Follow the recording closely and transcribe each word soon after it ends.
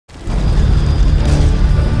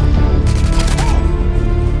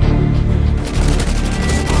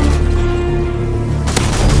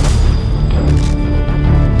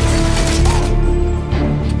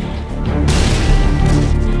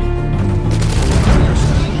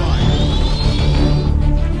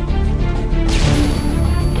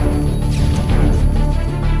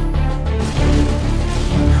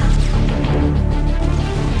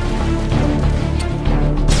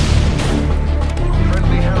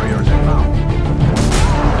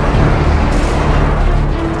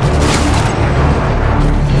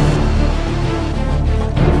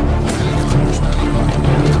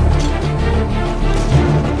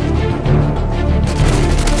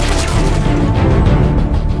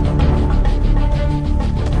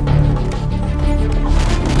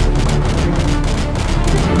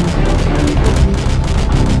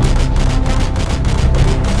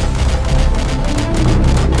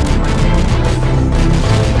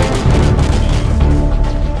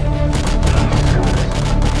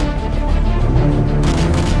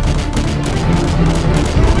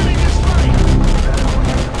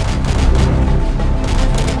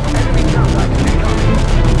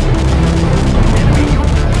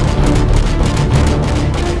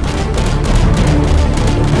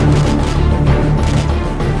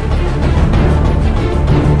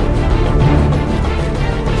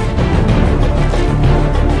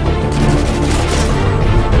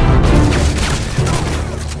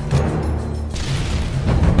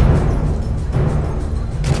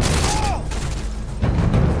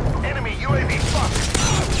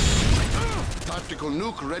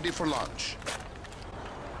for launch.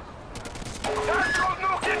 Tactical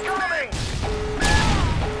nuke incoming!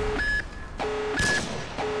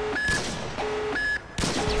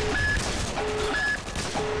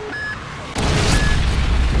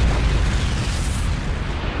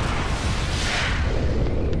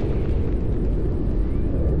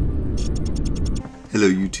 Hello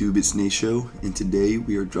YouTube, it's Nasho, and today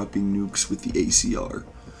we are dropping nukes with the ACR.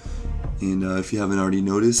 And if you haven't already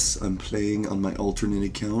noticed, I'm playing on my alternate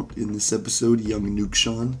account in this episode, Young Nuke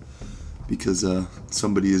Sean, because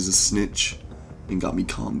somebody is a snitch and got me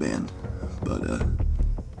comm banned. But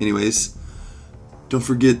anyways, don't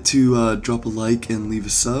forget to drop a like and leave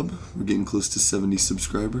a sub. We're getting close to 70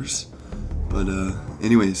 subscribers. But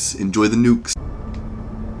anyways, enjoy the nukes.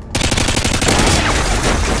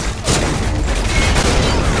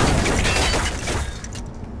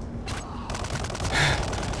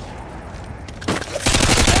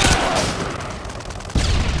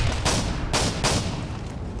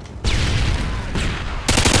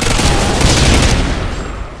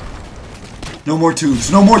 No more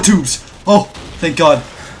tubes, no more tubes! Oh, thank God.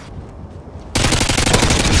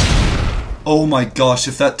 Oh my gosh,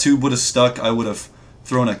 if that tube would have stuck, I would have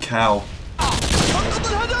thrown a cow.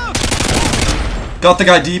 Got the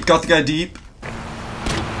guy deep, got the guy deep.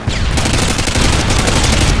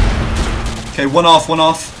 Okay, one off, one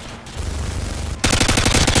off.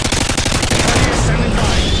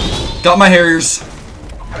 Got my Harriers.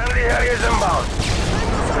 Friendly Harriers inbound.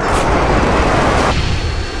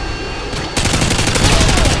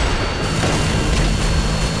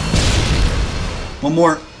 One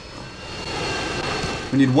more.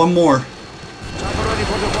 We need one more.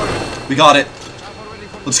 We got it.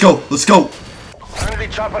 Let's go. Let's go. Friendly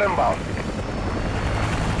chopper inbound.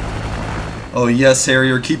 Oh yes,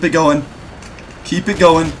 Harrier. Keep it going. Keep it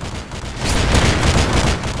going.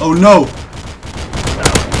 Oh no.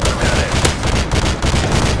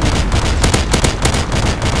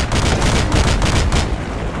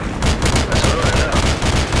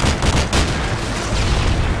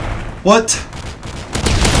 What?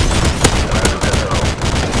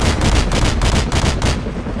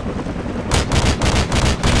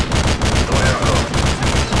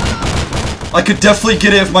 I could definitely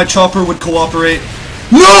get it if my chopper would cooperate.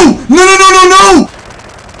 No! No, no, no, no, no!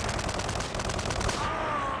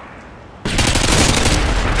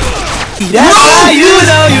 That's how you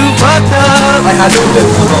know you fucked up. I had to have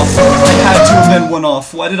been one off. I had to have been one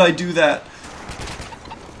off. Why did I do that?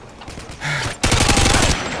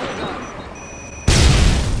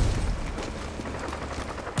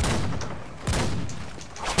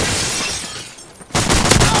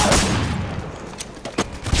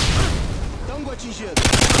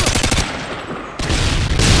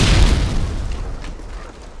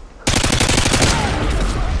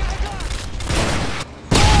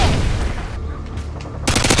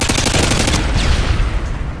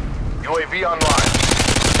 UAV online.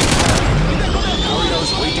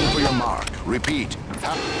 Harriers waiting for your mark. Repeat.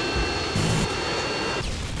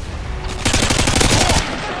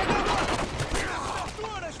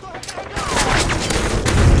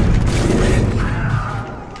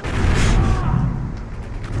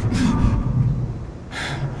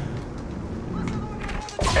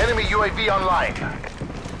 Enemy UAV online.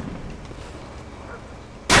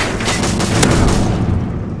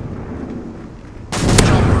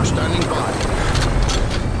 Chopper standing by.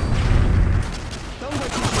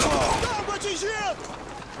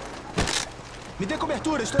 Me dê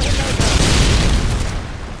cobertura, estou recarregando.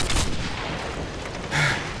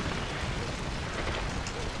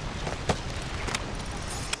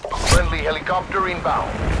 Friendly helicopter inbound.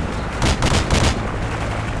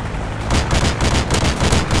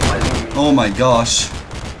 Oh my gosh.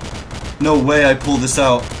 No way I pull this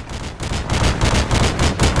out.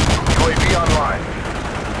 UAV online.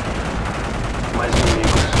 Mais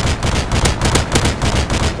inimigos.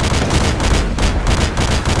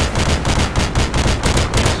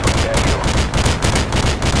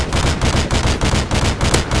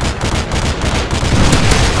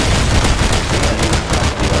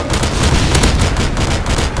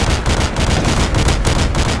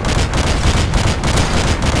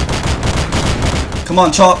 Come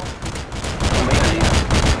on, Chop.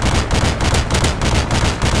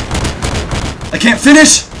 I can't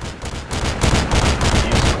finish!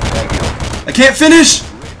 I can't finish!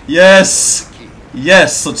 Yes!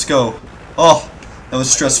 Yes, let's go. Oh, that was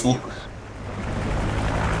stressful.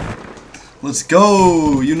 Let's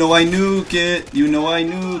go! You know I nuke it. You know I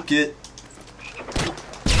nuke it.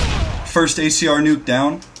 First ACR nuke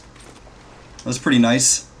down. That was pretty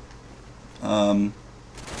nice.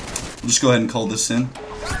 We'll just go ahead and call this in.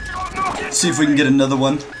 See if we can get another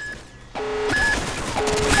one.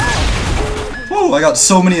 Woo! I got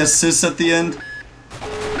so many assists at the end.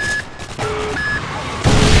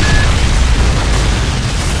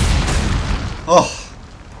 Oh.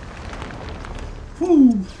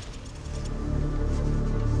 Woo.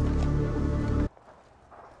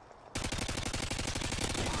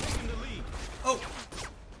 Oh.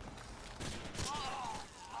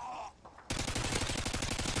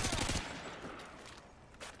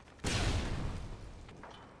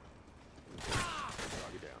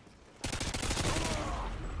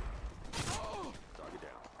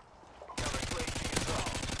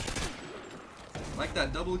 Like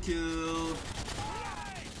that double kill.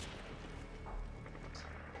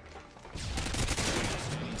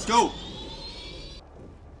 Let's go.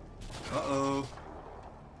 Uh-oh.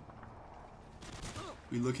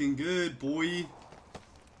 We looking good, boy.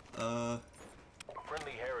 Friendly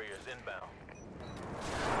Harriers inbound.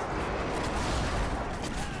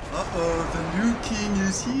 Uh-oh, the new king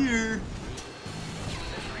is here.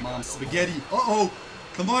 Mom, spaghetti. Uh-oh.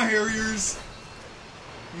 Come on, Harriers.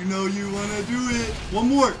 You know you wanna do it. One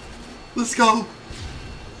more. Let's go.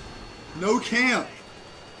 No camp.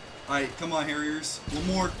 Alright, come on, Harriers. One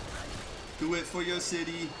more. Do it for your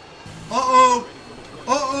city. Uh-oh.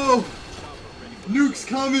 Uh-oh. Nuke's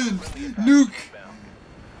coming. Nuke.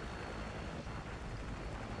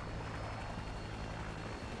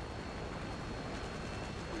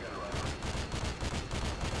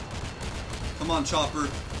 Come on, Chopper.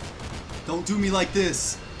 Don't do me like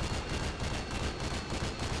this.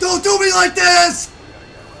 Don't do me like this!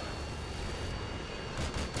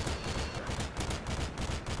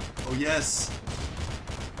 Oh, yes.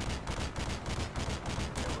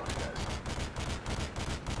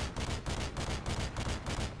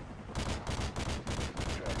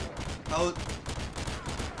 How?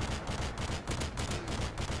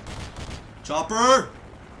 Chopper!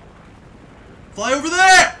 Fly over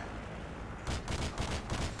there!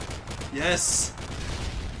 Yes.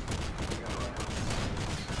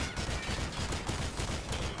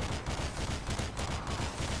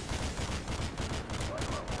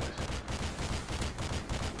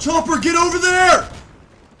 Chopper, get over there!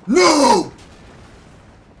 No!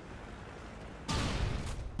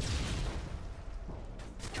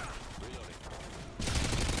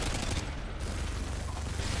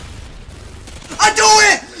 I do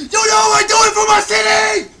it! You know I do it for my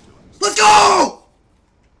city! Let's go!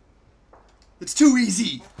 It's too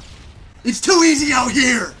easy. It's too easy out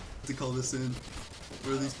here! To call this in.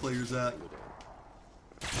 Where are these players at?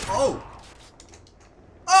 Oh!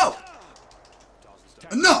 Oh!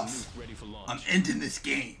 Enough! I'm ending this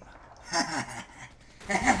game.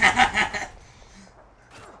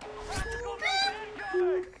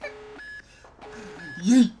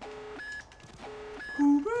 Yeet!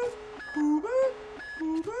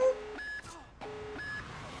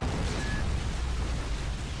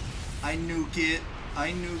 I nuke it.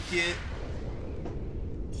 I nuke it.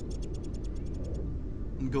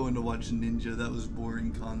 I'm going to watch Ninja. That was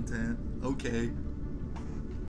boring content. Okay.